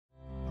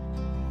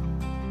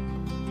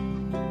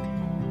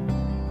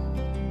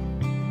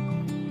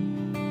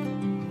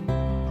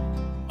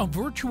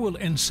virtual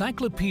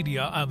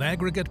encyclopedia of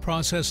aggregate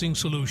processing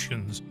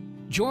solutions,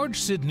 George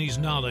Sidney's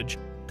knowledge,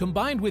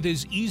 combined with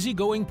his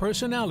easygoing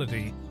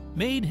personality,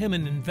 made him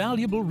an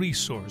invaluable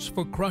resource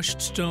for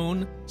crushed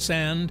stone,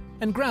 sand,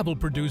 and gravel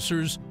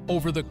producers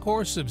over the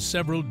course of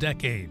several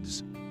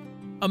decades.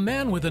 A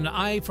man with an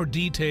eye for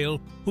detail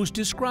who's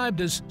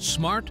described as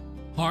smart,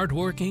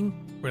 hardworking,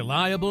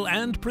 reliable,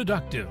 and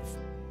productive,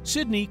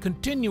 Sidney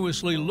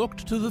continuously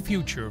looked to the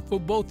future for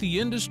both the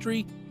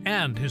industry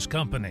and his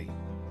company.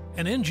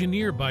 An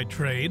engineer by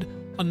trade,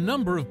 a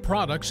number of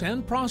products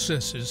and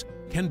processes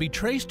can be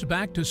traced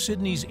back to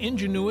Sidney's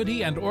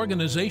ingenuity and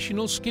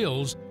organizational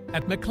skills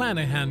at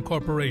McClanahan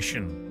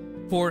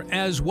Corporation. For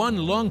as one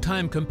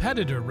longtime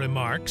competitor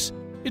remarks,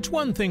 it's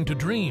one thing to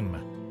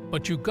dream,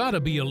 but you gotta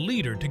be a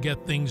leader to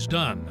get things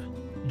done.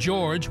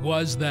 George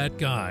was that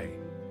guy.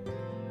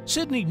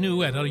 Sidney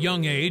knew at a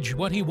young age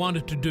what he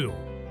wanted to do.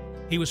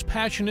 He was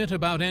passionate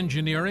about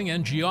engineering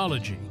and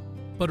geology,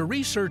 but a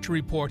research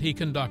report he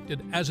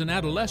conducted as an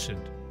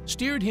adolescent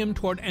steered him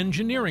toward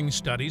engineering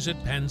studies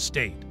at Penn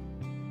State.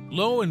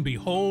 Lo and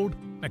behold,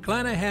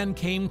 McClanahan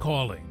came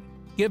calling,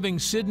 giving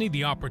Sidney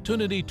the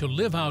opportunity to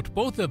live out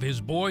both of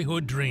his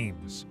boyhood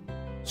dreams.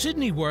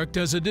 Sidney worked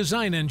as a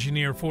design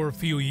engineer for a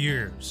few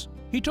years.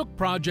 He took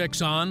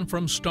projects on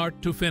from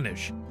start to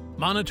finish,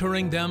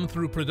 monitoring them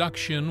through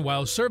production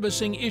while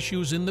servicing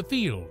issues in the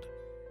field.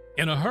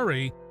 In a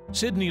hurry,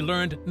 Sidney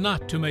learned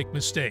not to make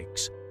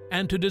mistakes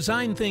and to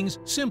design things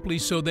simply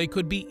so they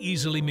could be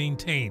easily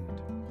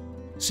maintained.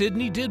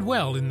 Sidney did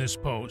well in this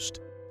post,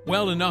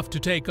 well enough to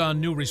take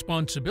on new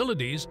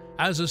responsibilities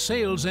as a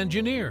sales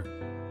engineer.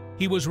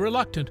 He was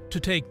reluctant to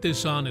take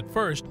this on at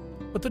first,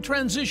 but the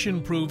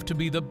transition proved to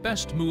be the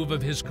best move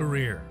of his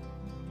career.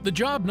 The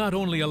job not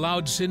only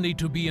allowed Sidney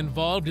to be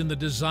involved in the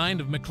design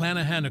of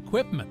McClanahan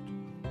equipment,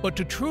 but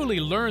to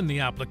truly learn the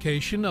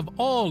application of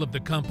all of the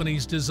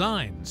company's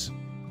designs.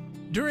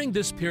 During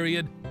this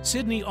period,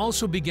 Sidney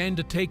also began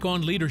to take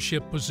on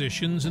leadership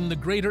positions in the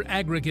greater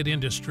aggregate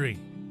industry.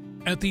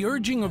 At the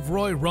urging of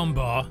Roy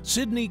Rumbaugh,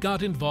 Sidney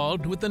got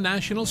involved with the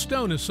National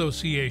Stone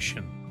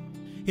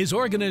Association. His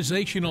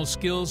organizational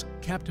skills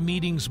kept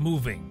meetings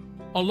moving,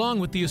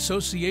 along with the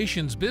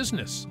association's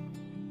business.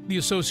 The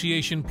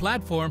association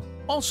platform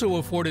also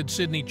afforded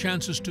Sidney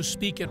chances to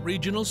speak at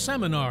regional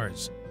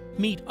seminars,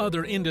 meet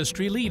other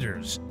industry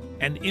leaders,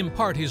 and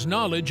impart his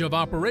knowledge of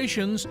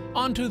operations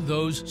onto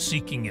those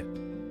seeking it.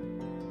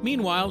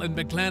 Meanwhile, at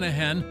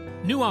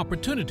McClanahan, new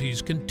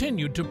opportunities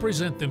continued to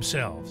present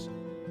themselves.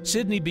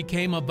 Sidney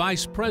became a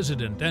vice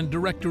president and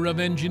director of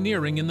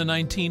engineering in the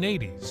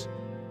 1980s.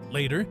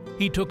 Later,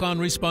 he took on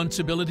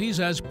responsibilities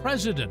as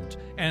president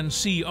and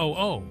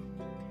COO.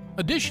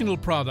 Additional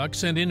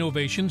products and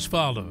innovations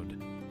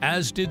followed,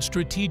 as did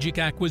strategic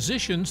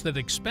acquisitions that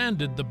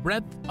expanded the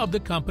breadth of the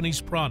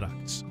company's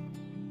products.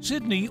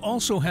 Sidney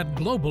also had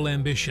global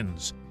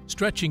ambitions,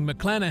 stretching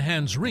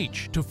McClanahan's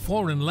reach to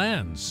foreign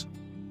lands.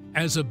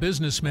 As a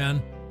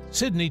businessman,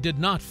 Sidney did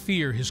not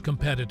fear his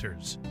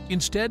competitors.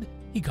 Instead,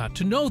 he got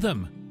to know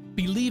them,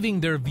 believing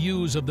their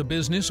views of the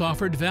business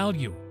offered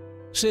value.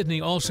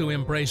 Sidney also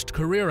embraced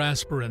career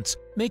aspirants,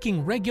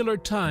 making regular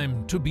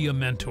time to be a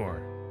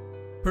mentor.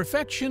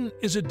 Perfection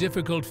is a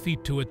difficult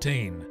feat to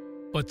attain,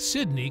 but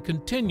Sidney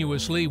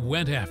continuously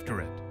went after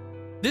it.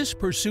 This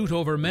pursuit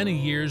over many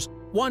years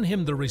won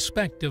him the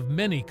respect of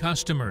many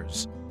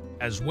customers,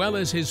 as well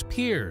as his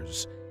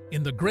peers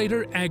in the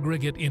greater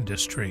aggregate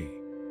industry.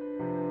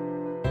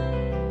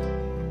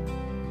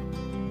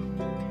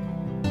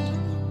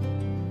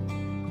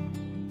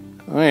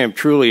 I am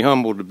truly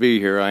humbled to be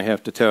here, I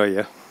have to tell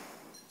you.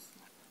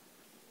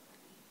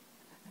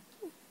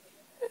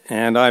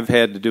 And I've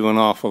had to do an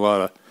awful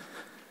lot of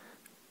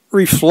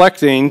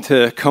reflecting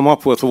to come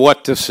up with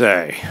what to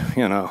say,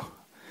 you know.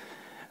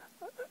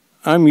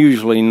 I'm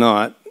usually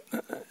not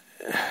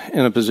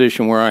in a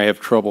position where I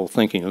have trouble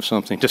thinking of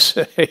something to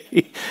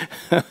say.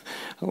 A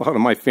lot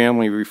of my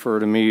family refer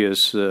to me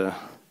as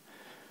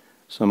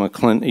some of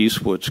Clint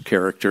Eastwood's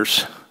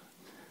characters.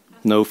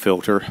 No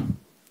filter.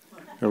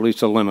 Or at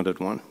least a limited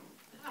one.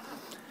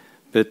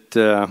 But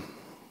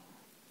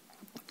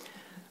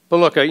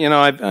look, you know,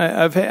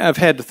 I've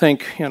had to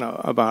think, you know,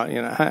 about,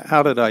 you know,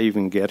 how did I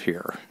even get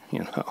here? You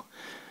know,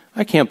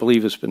 I can't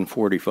believe it's been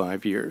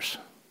 45 years.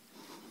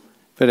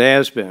 But it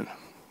has been.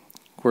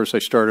 Of course, I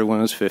started when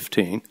I was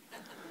 15.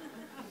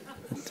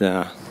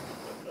 But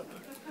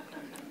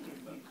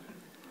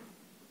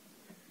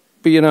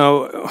you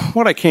know,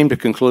 what I came to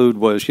conclude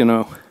was, you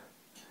know,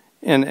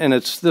 and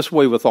it's this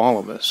way with all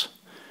of us.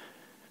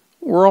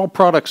 We're all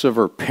products of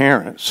our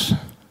parents.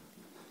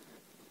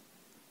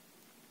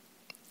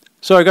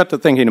 So I got to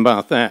thinking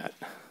about that.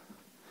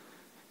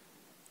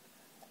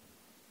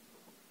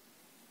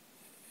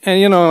 And,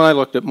 you know, I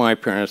looked at my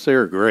parents. They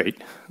were great.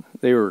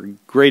 They were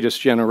greatest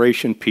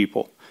generation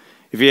people.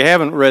 If you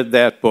haven't read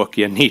that book,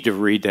 you need to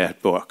read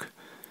that book.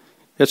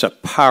 It's a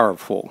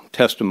powerful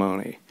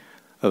testimony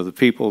of the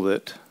people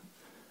that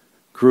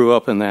grew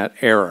up in that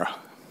era.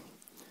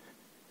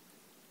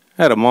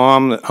 I had a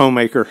mom, that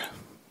homemaker,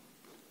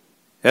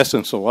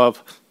 essence of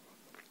love.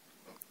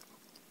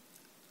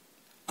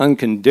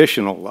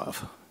 unconditional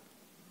love.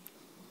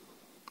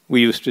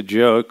 We used to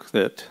joke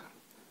that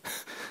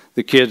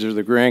the kids or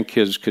the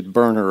grandkids could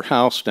burn her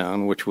house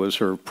down, which was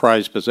her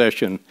prized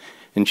possession,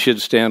 and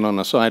she'd stand on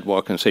the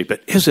sidewalk and say,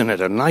 "But isn't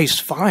it a nice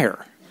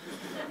fire?"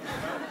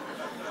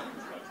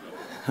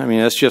 I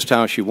mean, that's just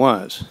how she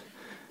was.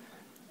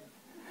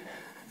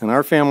 And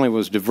our family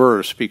was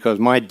diverse because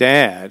my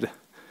dad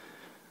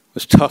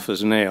was tough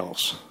as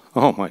nails.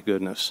 Oh, my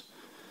goodness.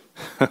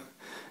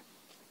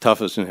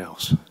 Tough as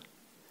nails.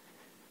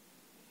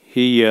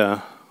 He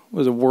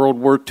was a World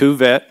War II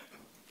vet.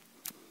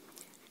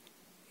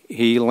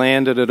 He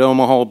landed at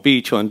Omaha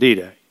Beach on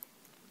D-Day.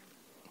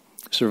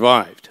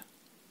 Survived.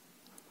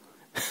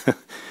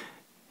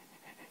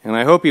 And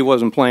I hope he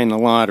wasn't playing the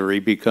lottery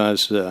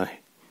because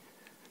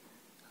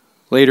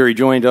later he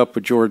joined up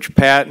with George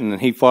Patton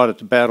and he fought at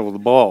the Battle of the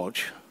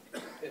Bulge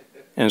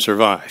and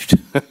survived.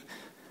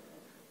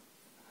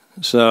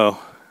 So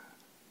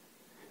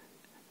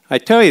I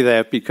tell you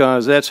that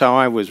because that's how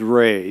I was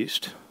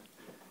raised.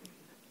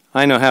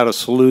 I know how to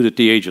salute at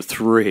the age of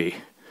 3,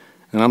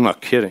 and I'm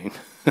not kidding.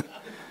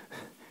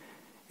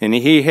 And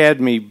he had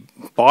me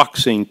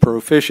boxing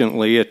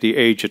proficiently at the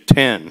age of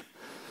 10.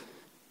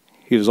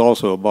 He was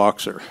also a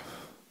boxer.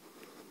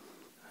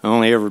 I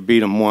only ever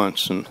beat him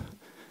once, and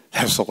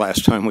that's the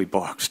last time we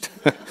boxed.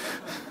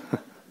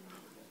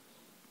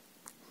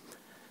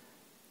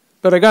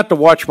 But I got to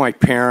watch my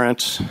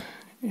parents,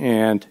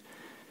 and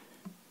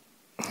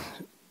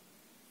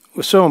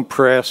was so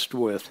impressed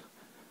with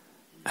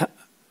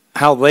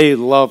how they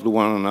loved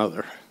one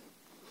another.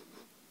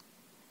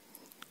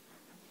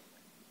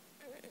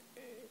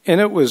 And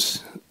it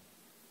was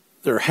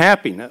their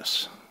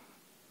happiness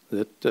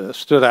that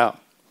stood out.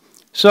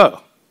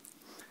 So,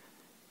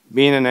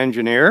 being an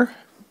engineer,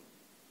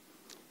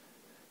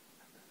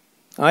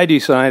 I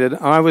decided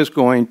I was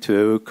going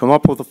to come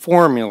up with a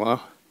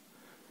formula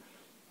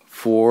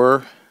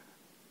for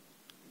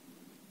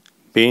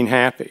being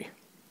happy.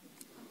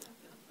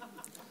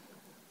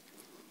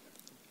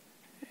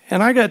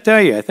 And I got to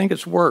tell you, I think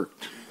it's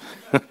worked.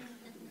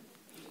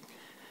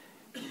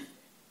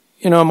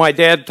 You know, my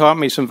dad taught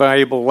me some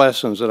valuable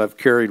lessons that I've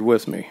carried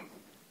with me.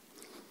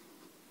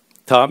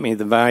 Taught me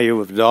the value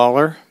of a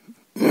dollar.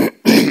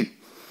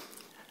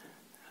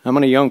 How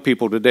many young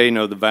people today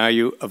know the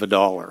value of a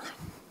dollar?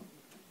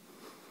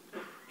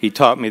 He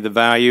taught me the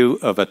value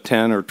of a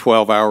 10 or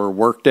 12-hour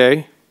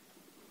workday.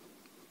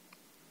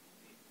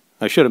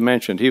 I should have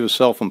mentioned he was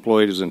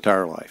self-employed his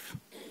entire life.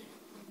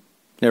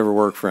 Never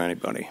worked for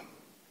anybody.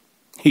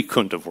 He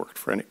couldn't have worked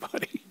for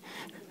anybody.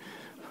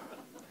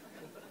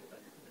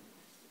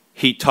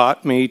 He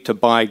taught me to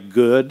buy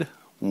good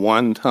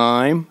one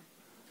time.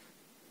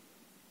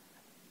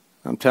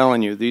 I'm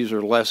telling you, these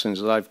are lessons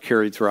that I've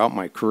carried throughout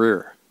my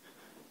career,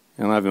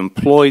 and I've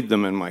employed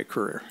them in my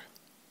career.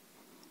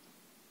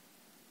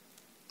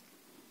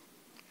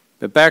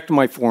 But back to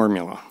my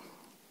formula.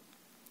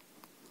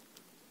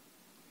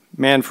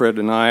 Manfred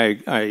and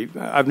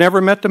I've never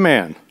met the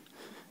man,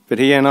 but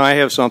he and I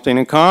have something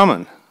in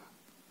common.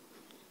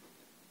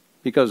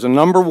 Because the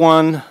number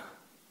one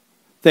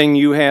thing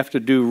you have to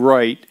do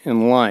right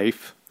in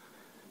life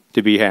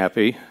to be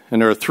happy,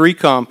 and there are 3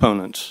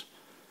 components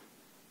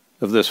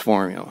of this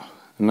formula.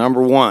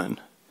 Number 1,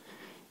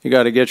 you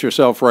got to get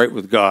yourself right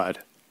with God.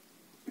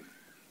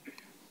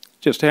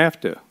 Just have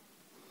to.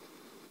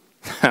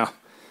 Now,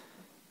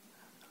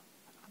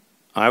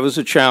 I was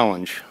a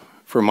challenge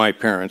for my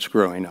parents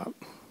growing up.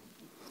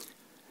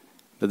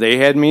 But they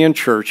had me in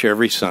church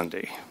every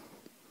Sunday.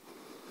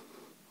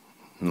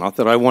 Not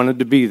that I wanted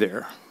to be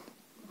there,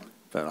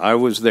 but I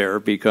was there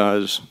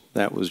because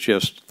that was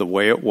just the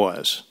way it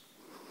was.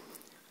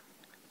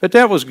 But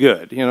that was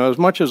good. You know, as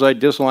much as I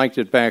disliked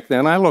it back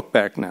then, I look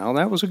back now,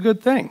 that was a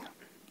good thing.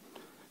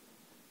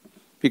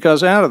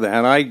 Because out of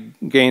that, I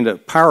gained a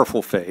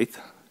powerful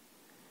faith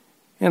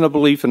and a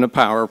belief in the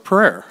power of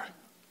prayer.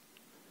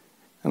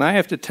 And I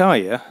have to tell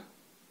you,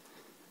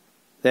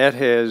 that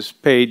has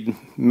paid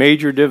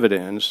major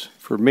dividends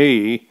for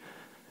me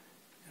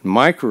in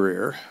my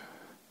career,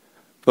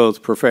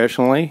 both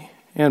professionally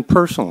and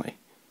personally.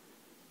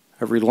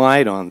 I've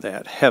relied on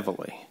that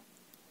heavily.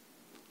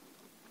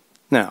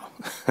 Now,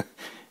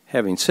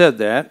 having said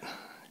that,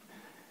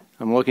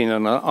 I'm looking at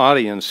an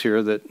audience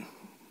here that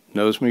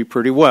knows me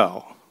pretty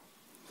well.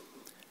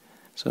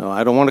 So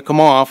I don't want to come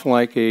off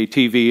like a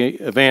TV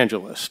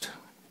evangelist,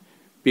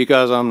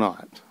 because I'm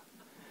not.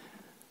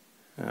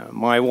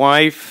 My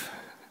wife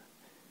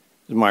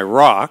is my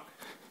rock.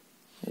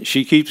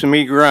 She keeps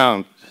me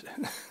grounded.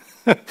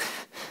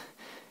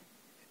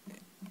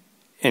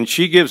 And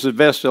she gives the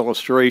best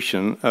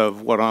illustration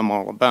of what I'm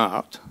all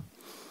about.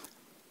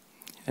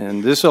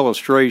 And this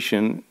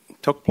illustration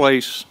took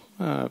place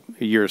a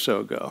year or so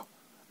ago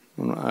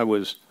when I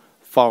was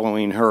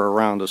following her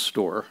around a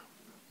store,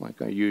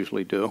 like I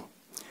usually do.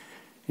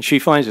 And she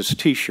finds this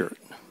T-shirt.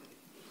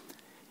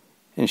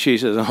 And she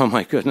says, "Oh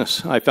my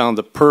goodness, I found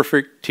the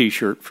perfect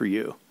T-shirt for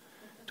you."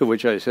 To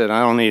which I said,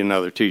 "I don't need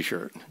another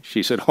T-shirt."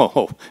 She said,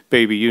 "Oh,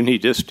 baby, you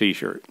need this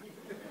T-shirt."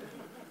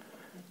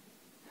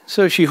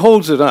 So she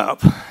holds it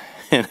up,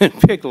 and in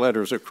big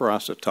letters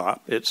across the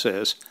top, it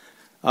says,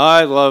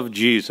 "I love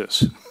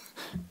Jesus,"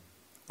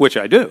 which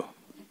I do.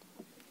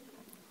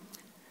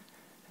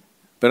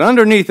 But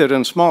underneath it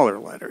in smaller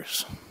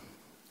letters,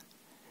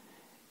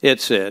 it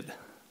said,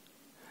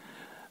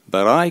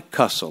 "But I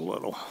cuss a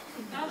little."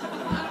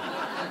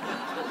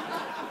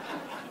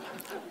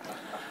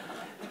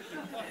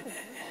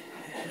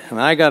 And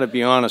I got to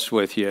be honest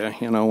with you,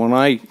 when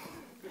I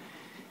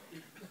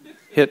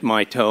hit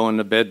my toe on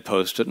the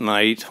bedpost at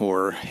night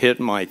or hit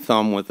my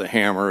thumb with a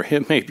hammer,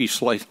 it may be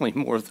slightly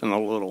more than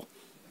a little.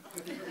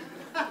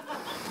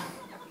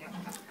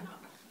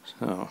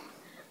 So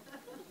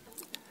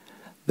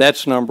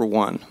that's number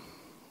one.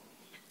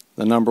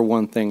 The number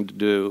one thing to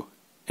do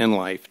in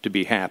life to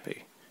be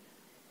happy.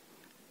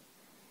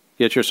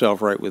 Get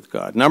yourself right with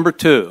God. Number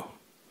two,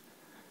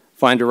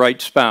 find the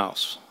right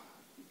spouse.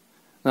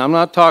 Now, I'm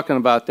not talking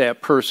about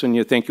that person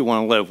you think you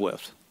want to live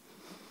with.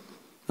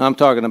 I'm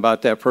talking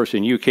about that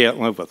person you can't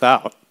live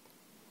without.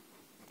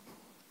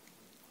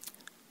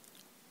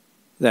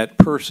 That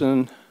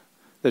person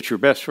that's your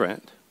best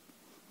friend.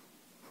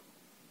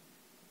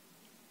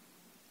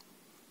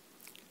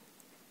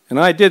 And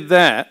I did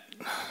that,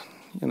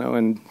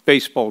 in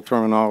baseball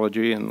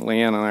terminology, and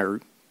Leanne and I are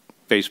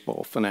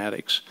baseball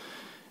fanatics.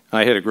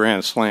 I hit a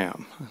grand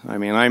slam. I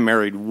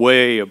married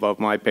way above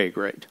my pay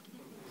grade.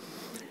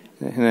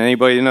 And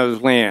anybody who knows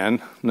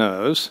Leanne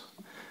knows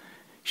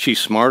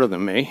she's smarter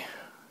than me.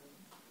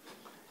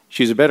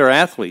 She's a better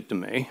athlete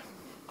than me.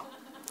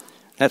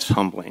 That's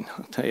humbling,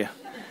 I'll tell you.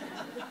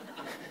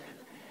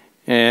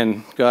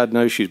 And God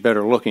knows she's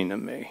better looking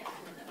than me.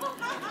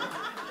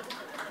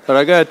 But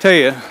I got to tell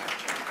you,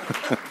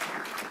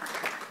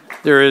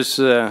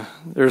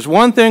 there's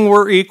one thing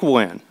we're equal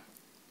in,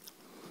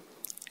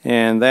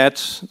 and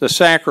that's the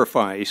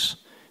sacrifice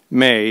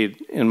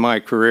made in my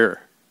career.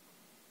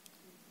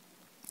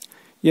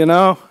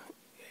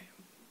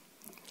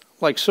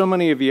 Like so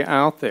many of you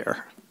out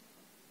there,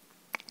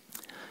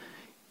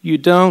 you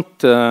don't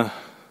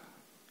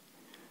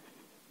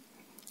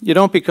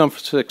become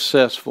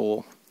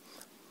successful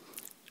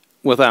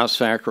without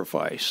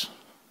sacrifice.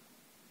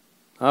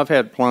 I've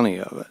had plenty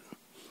of it.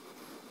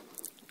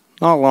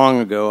 Not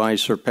long ago, I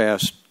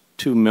surpassed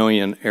 2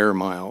 million air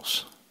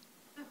miles.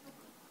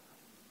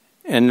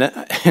 And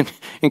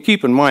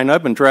keep in mind,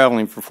 I've been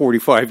traveling for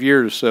 45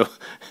 years, so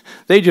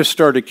they just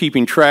started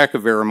keeping track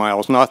of air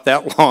miles not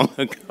that long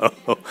ago.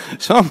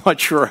 So I'm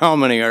not sure how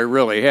many I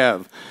really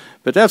have.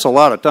 But that's a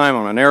lot of time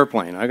on an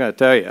airplane, I got to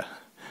tell you.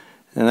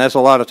 And that's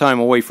a lot of time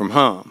away from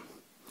home.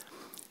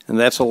 And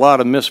that's a lot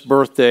of missed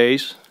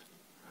birthdays,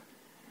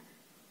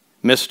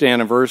 missed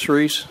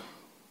anniversaries.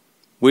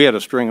 We had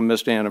a string of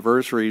missed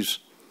anniversaries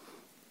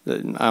that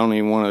I don't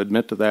even want to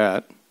admit to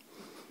that.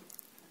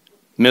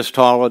 Missed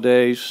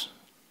holidays.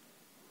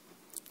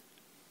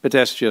 But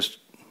that's just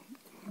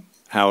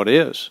how it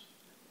is.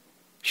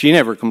 She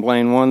never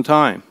complained one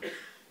time.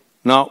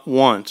 Not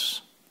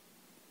once.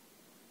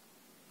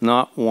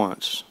 Not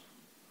once.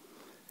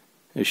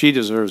 And she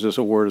deserves this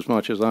award as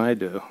much as I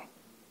do.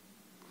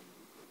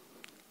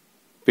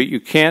 But you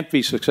can't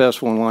be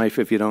successful in life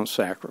if you don't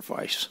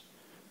sacrifice.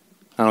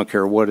 I don't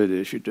care what it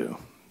is you do.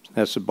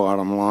 That's the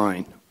bottom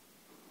line.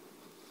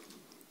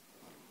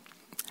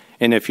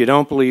 And if you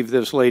don't believe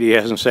this lady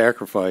hasn't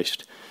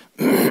sacrificed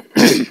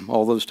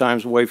all those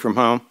times away from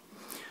home,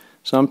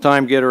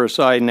 sometime get her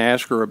aside and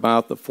ask her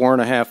about the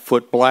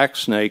 4.5-foot black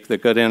snake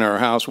that got in our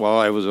house while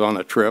I was on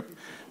a trip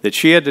that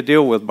she had to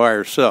deal with by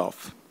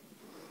herself.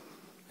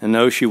 And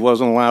no, she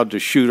wasn't allowed to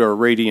shoot our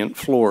radiant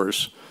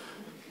floors.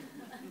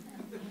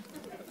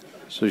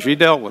 So she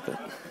dealt with it.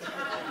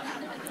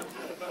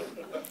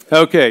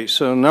 Okay,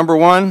 so number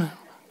one,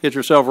 get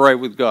yourself right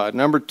with God.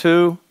 Number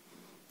two,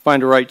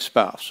 find a right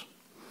spouse.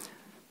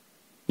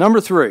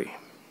 Number three,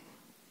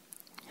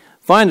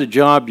 find a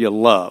job you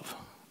love,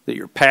 that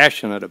you're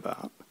passionate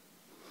about.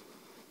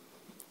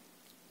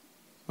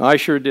 I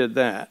sure did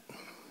that.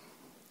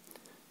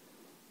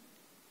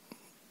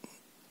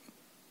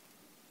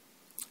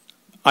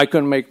 I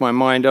couldn't make my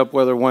mind up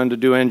whether I wanted to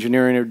do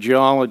engineering or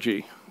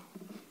geology.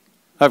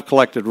 I've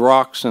collected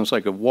rocks since I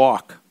could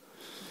walk.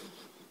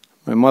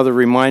 My mother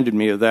reminded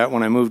me of that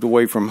when I moved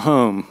away from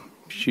home.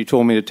 She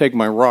told me to take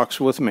my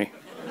rocks with me.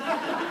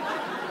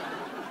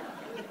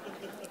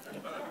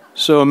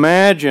 So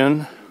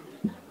imagine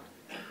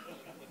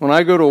when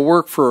I go to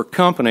work for a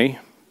company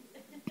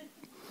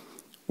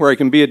where I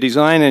can be a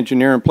design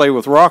engineer and play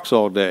with rocks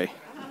all day.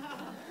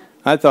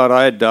 I thought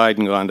I had died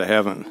and gone to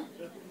heaven.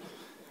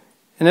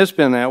 And it's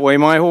been that way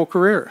my whole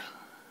career.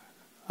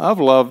 I've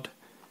loved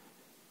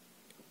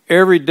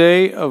every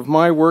day of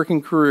my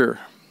working career.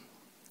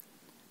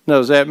 Now,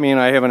 does that mean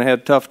I haven't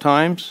had tough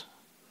times?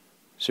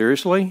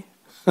 Seriously?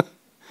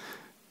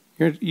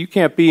 You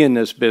can't be in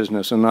this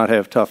business and not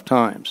have tough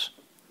times.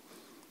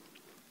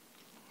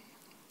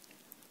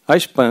 I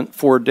spent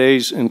 4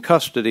 days in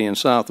custody in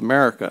South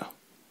America,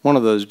 one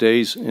of those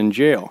days in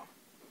jail.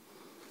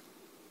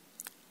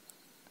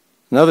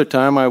 Another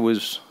time I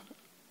was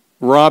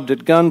robbed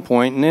at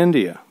gunpoint in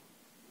India.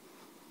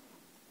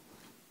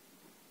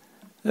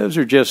 Those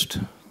are just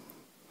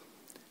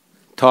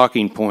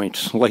talking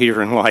points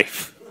later in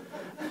life.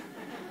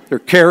 They're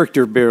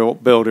character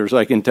builders,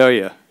 I can tell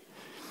you.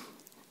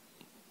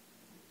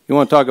 You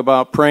want to talk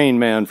about praying,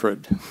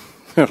 Manfred?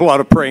 There's a lot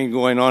of praying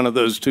going on in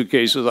those two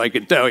cases, I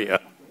can tell you.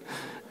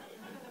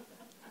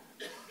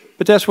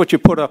 But that's what you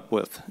put up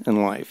with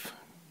in life.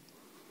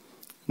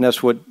 And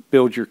that's what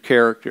builds your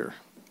character.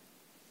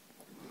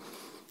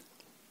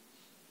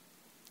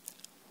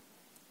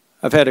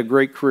 I've had a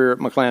great career at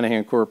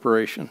McClanahan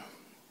Corporation.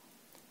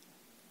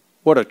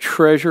 What a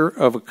treasure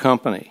of a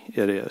company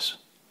it is.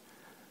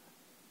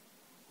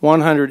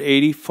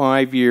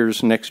 185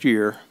 years next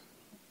year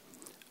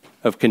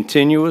of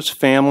continuous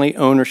family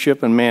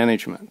ownership and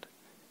management.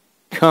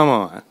 Come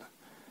on.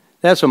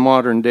 That's a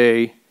modern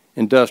day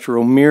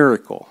industrial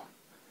miracle.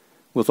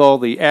 With all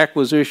the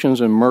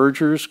acquisitions and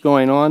mergers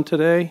going on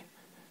today,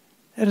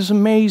 that is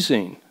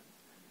amazing.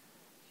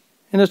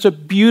 And it's a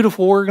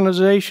beautiful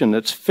organization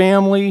that's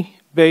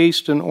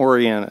family-based and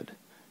oriented.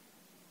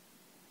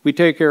 We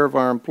take care of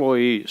our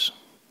employees.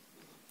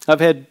 I've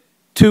had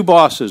two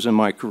bosses in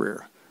my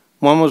career.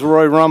 One was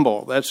Roy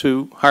Rumble. That's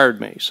who hired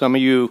me. Some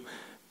of you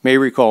may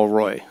recall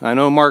Roy. I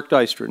know Mark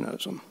Deister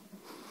knows him.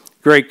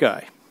 Great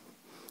guy.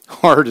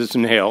 Hard as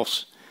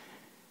nails.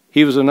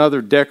 He was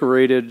another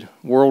decorated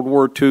World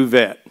War II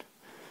vet.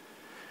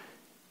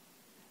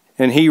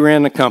 And he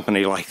ran the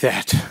company like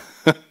that.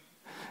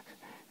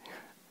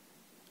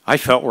 I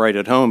felt right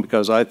at home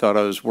because I thought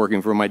I was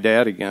working for my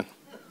dad again.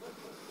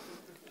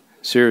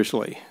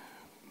 Seriously.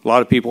 A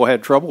lot of people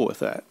had trouble with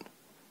that.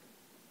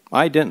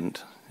 I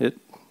didn't. It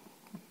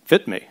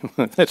fit me.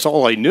 That's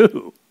all I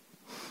knew.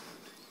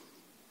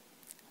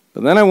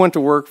 But then I went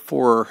to work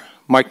for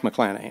Mike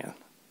McClanahan,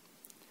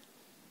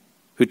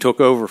 who took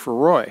over for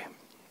Roy.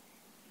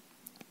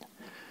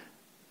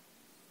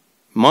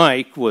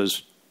 Mike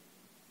was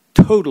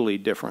totally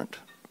different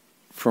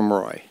from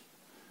Roy.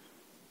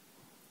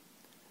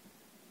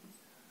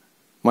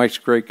 Mike's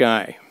a great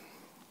guy.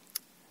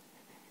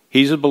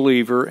 He's a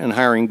believer in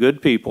hiring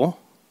good people,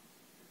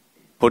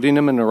 putting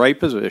them in the right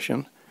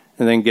position,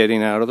 and then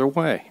getting out of their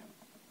way.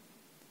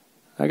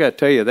 I got to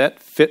tell you, that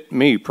fit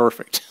me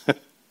perfect.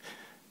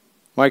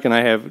 Mike and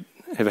I have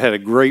had a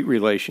great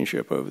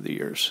relationship over the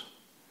years.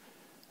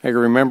 I can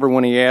remember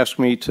when he asked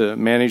me to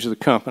manage the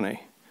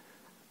company.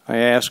 I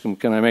asked him,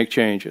 can I make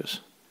changes?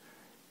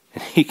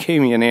 And he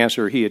gave me an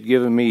answer. He had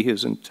given me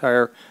his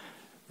entire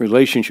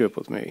relationship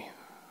with me.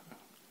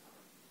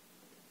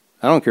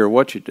 I don't care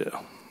what you do.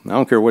 I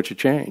don't care what you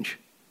change.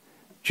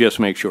 Just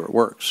make sure it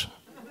works.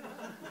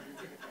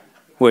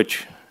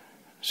 Which,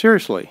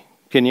 seriously,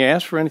 can you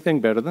ask for anything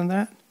better than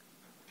that?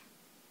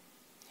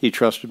 He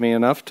trusted me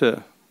enough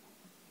to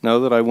know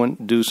that I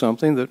wouldn't do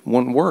something that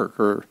wouldn't work,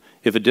 or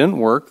if it didn't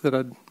work, that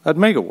I'd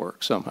make it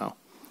work somehow.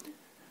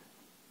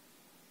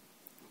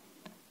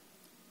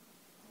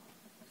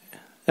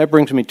 That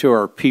brings me to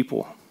our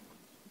people.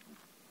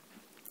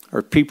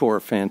 Our people are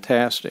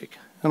fantastic,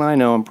 and I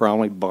know I'm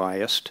probably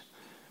biased,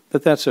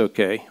 but that's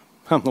okay.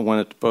 I'm the one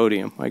at the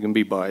podium. I can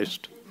be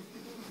biased.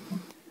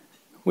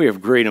 We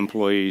have great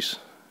employees,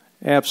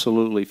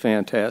 absolutely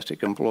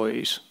fantastic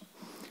employees.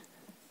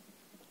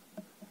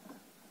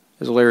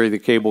 As Larry the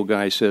cable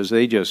guy says,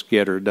 they just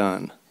get her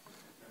done,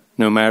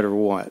 no matter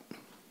what.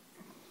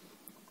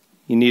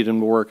 You need them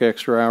to work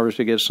extra hours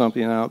to get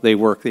something out, they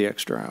work the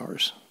extra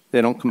hours.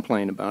 They don't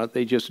complain about it,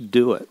 they just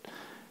do it.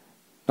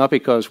 Not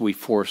because we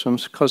force them,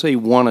 it's because they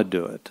want to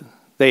do it.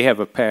 They have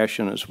a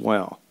passion as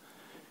well.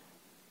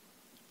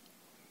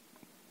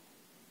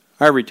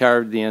 I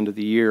retired at the end of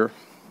the year,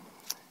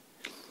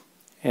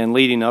 and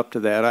leading up to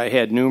that, I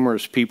had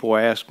numerous people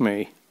ask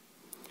me,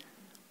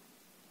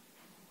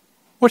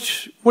 what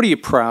are you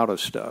proud of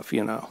stuff,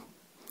 you know?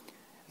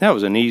 That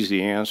was an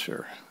easy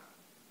answer.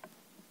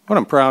 What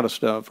I'm proud of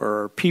stuff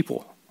are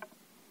people,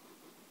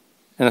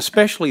 and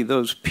especially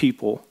those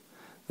people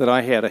that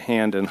I had a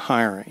hand in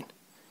hiring.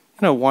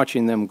 You know,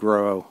 watching them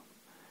grow,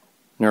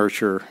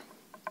 nurture,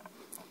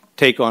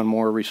 take on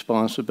more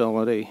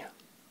responsibility.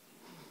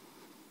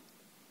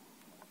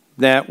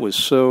 That was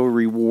so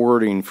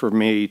rewarding for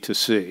me to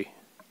see.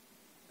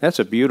 That's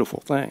a beautiful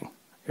thing.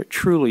 It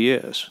truly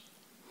is.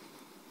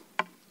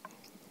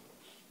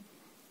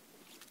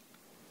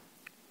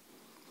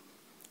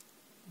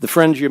 The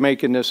friends you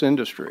make in this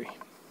industry.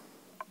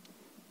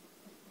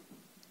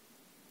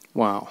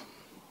 Wow.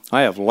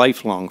 I have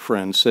lifelong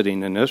friends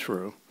sitting in this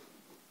room.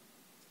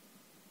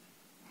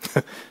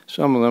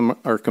 Some of them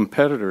are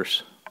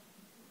competitors.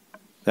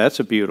 That's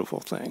a beautiful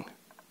thing.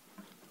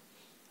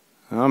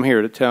 I'm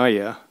here to tell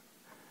you,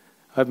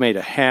 I've made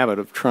a habit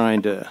of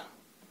trying to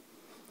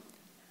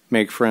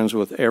make friends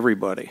with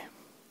everybody.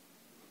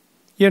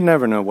 You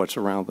never know what's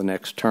around the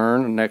next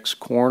turn, the next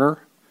corner.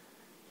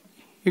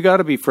 You got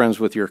to be friends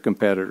with your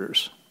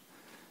competitors.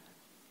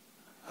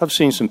 I've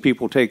seen some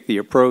people take the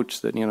approach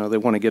that, you know, they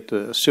want to get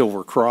the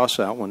silver cross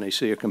out when they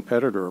see a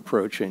competitor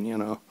approaching, you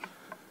know.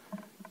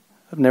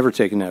 I've never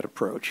taken that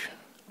approach.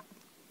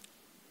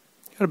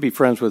 You got to be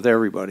friends with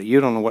everybody. You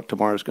don't know what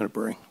tomorrow's going to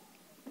bring.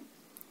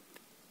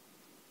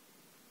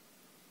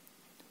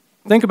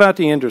 Think about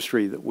the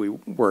industry that we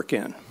work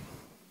in.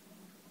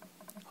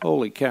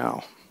 Holy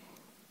cow.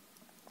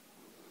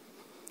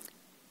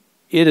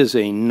 It is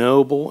a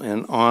noble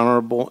and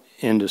honorable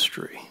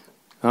industry.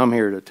 I'm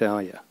here to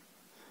tell you.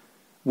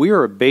 We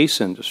are a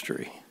base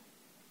industry.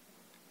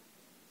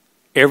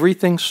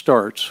 Everything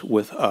starts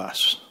with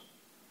us.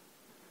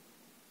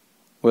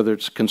 Whether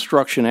it's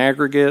construction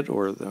aggregate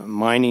or the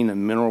mining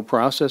and mineral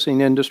processing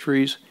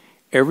industries,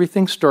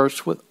 everything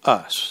starts with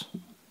us.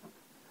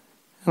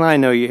 And I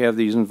know you have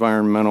these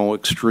environmental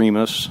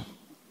extremists.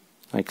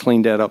 I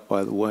cleaned that up,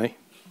 by the way.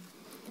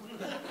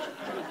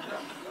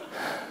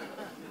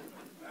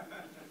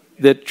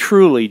 That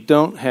truly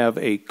don't have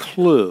a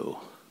clue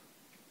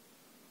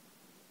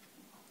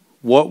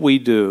what we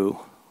do,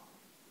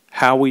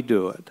 how we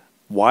do it,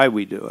 why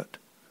we do it,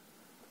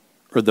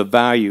 or the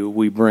value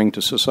we bring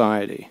to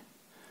society.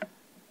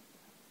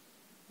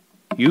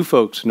 You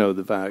folks know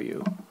the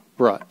value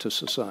brought to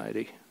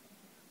society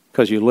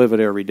because you live it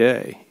every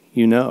day.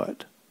 You know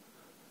it.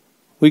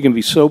 We can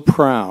be so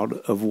proud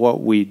of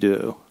what we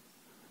do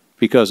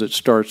because it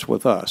starts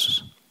with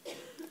us.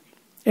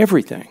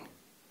 Everything.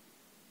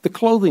 The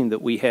clothing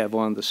that we have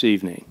on this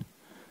evening,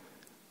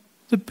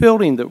 the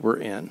building that we're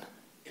in,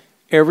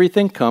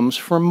 everything comes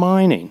from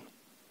mining.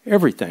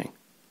 Everything.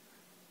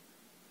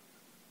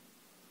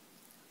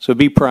 So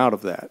be proud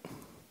of that.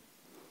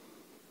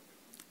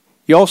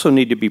 You also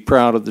need to be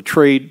proud of the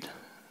trade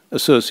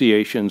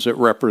associations that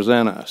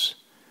represent us.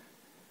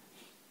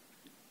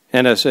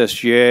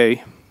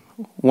 NSSGA,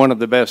 one of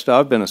the best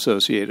I've been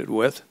associated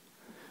with.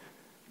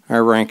 I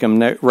rank them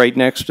right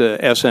next to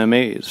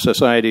SME,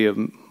 Society of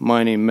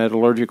Mining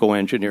Metallurgical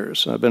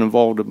Engineers. I've been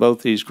involved in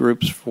both these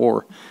groups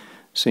for,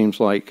 seems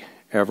like,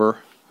 ever.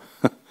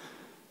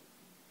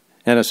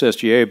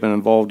 NSSGA I've been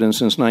involved in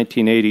since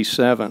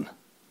 1987.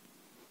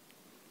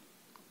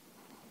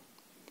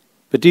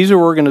 But these are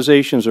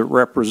organizations that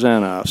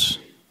represent us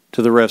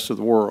to the rest of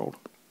the world.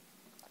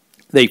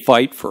 They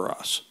fight for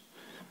us.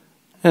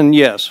 And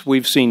yes,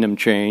 we've seen them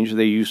change.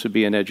 They used to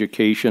be an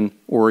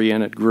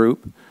education-oriented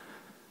group.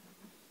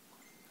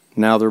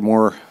 Now they're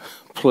more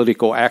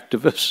political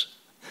activists.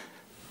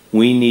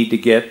 We need to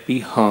get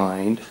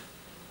behind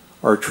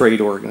our trade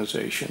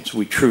organizations.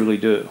 We truly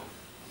do.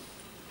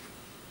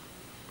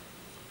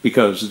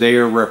 Because they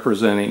are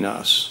representing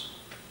us.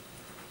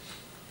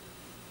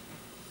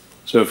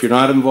 So if you're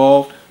not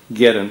involved,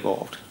 get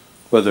involved.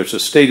 Whether it's a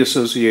state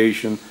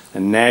association, a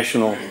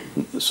national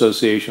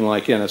association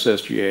like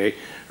NSSGA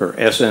or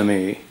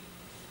SME,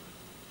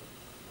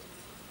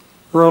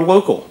 or a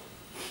local,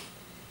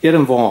 get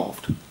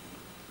involved.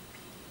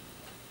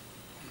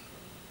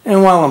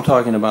 And while I'm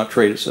talking about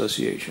trade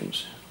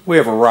associations, we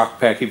have a Rock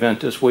Pack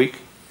event this week.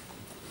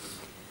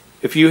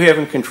 If you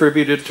haven't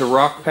contributed to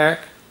Rock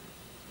Pack,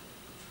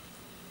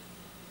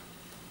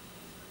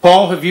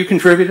 Paul, have you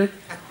contributed?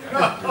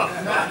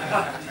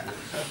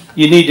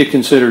 You need to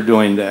consider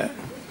doing that.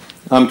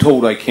 I'm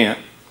told I can't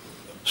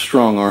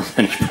strong arm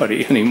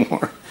anybody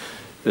anymore,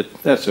 but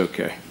that's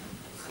okay.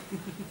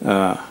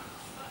 I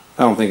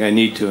don't think I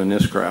need to in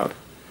this crowd.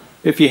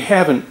 If you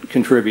haven't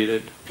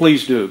contributed,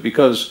 please do,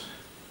 because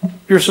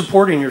you're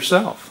supporting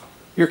yourself.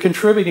 You're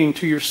contributing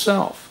to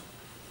yourself.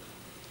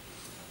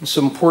 It's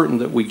important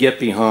that we get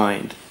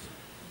behind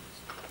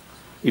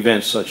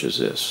events such as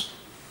this.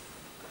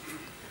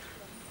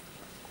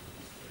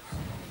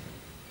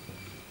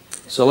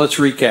 So let's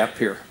recap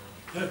here.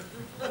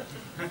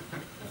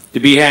 To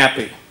be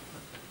happy.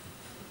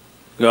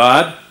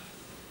 God,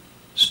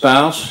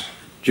 spouse,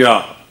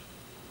 job.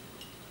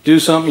 Do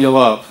something you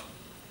love.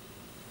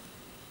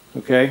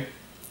 Okay?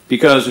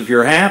 Because if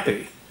you're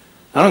happy,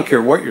 I don't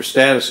care what your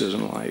status is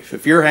in life.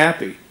 If you're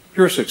happy,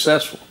 you're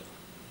successful.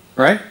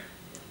 Right?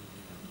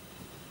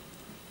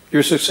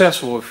 You're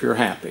successful if you're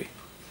happy.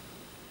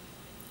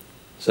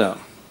 So,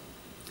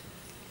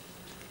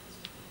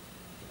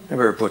 I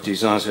better put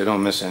these on so I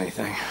don't miss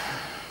anything.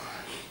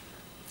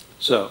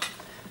 So,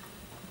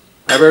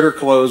 I better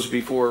close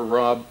before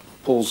Rob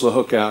pulls the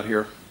hook out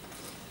here.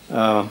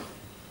 I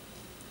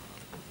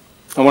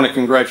want to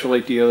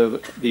congratulate the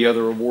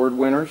other award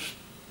winners.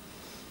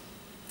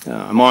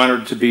 I'm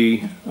honored to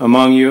be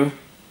among you.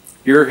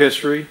 Your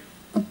history,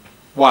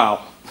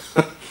 wow.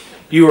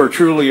 You are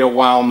truly a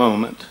wow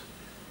moment.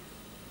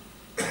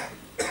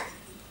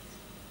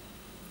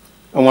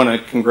 I want to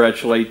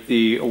congratulate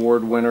the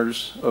award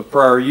winners of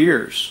prior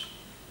years.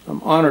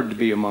 I'm honored to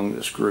be among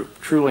this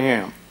group, truly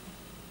am.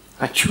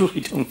 I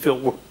truly don't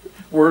feel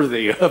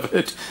worthy of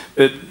it,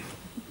 but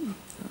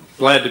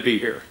glad to be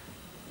here.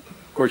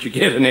 Of course, you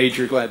get an age,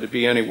 you're glad to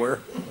be anywhere.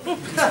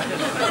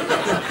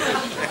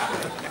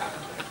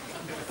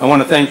 I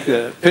want to thank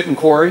Pitt and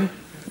Quarry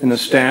and the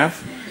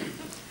staff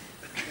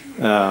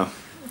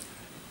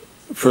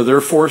for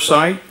their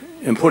foresight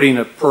in putting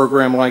a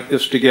program like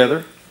this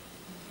together.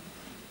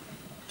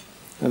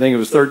 I think it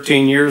was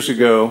 13 years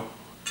ago,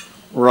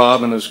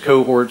 Rob and his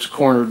cohorts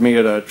cornered me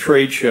at a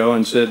trade show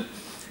and said,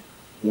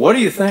 "What do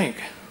you think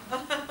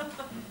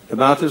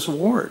about this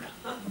award?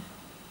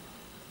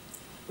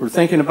 We're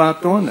thinking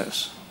about doing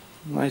this."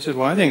 And I said,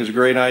 well, I think it's a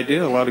great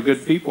idea. A lot of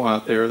good people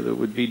out there that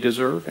would be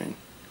deserving.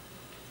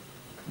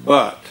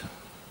 But,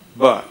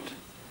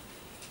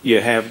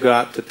 you have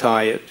got to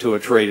tie it to a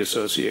trade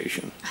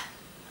association.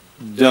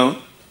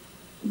 Don't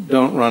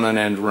run an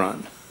end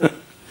run.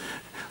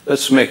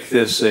 Let's make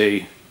this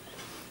a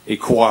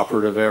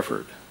cooperative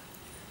effort.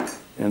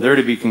 And they're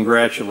to be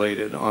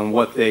congratulated on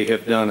what they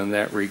have done in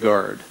that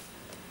regard.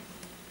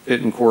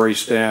 Pitt and Quarry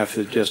staff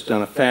have just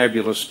done a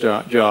fabulous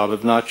job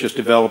of not just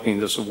developing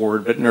this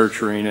award, but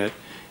nurturing it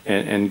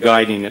and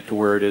guiding it to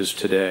where it is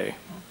today.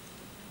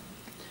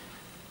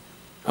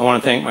 I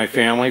want to thank my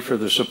family for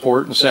their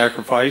support and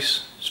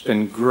sacrifice. It's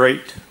been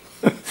great.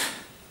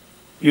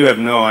 You have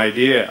no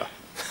idea.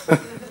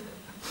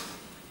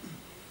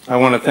 I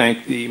want to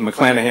thank the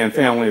McClanahan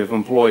family of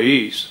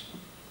employees.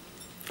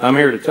 I'm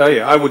here to tell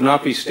you, I would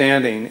not be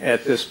standing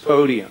at this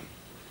podium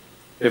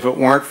if it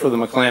weren't for the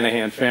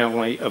McClanahan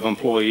family of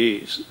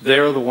employees.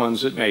 They're the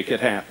ones that make it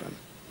happen.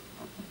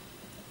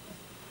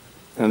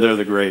 And they're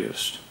the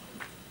greatest.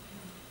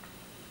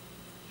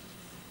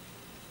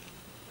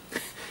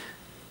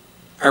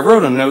 I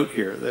wrote a note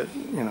here that,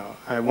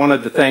 I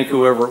wanted to thank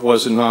whoever it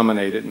was that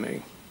nominated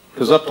me.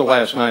 Because up to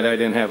last night I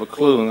didn't have a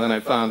clue, and then I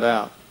found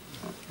out.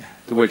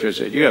 To which I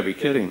said, you gotta be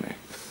kidding me.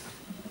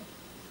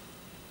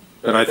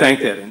 But I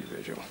thank that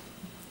individual.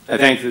 I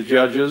thank the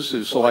judges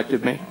who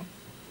selected me.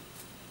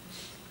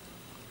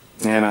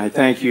 And I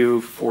thank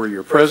you for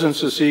your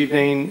presence this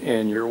evening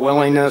and your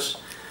willingness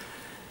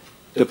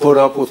to put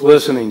up with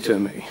listening to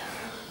me.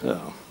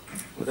 So,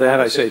 with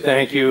that, I say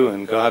thank you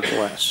and God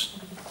bless.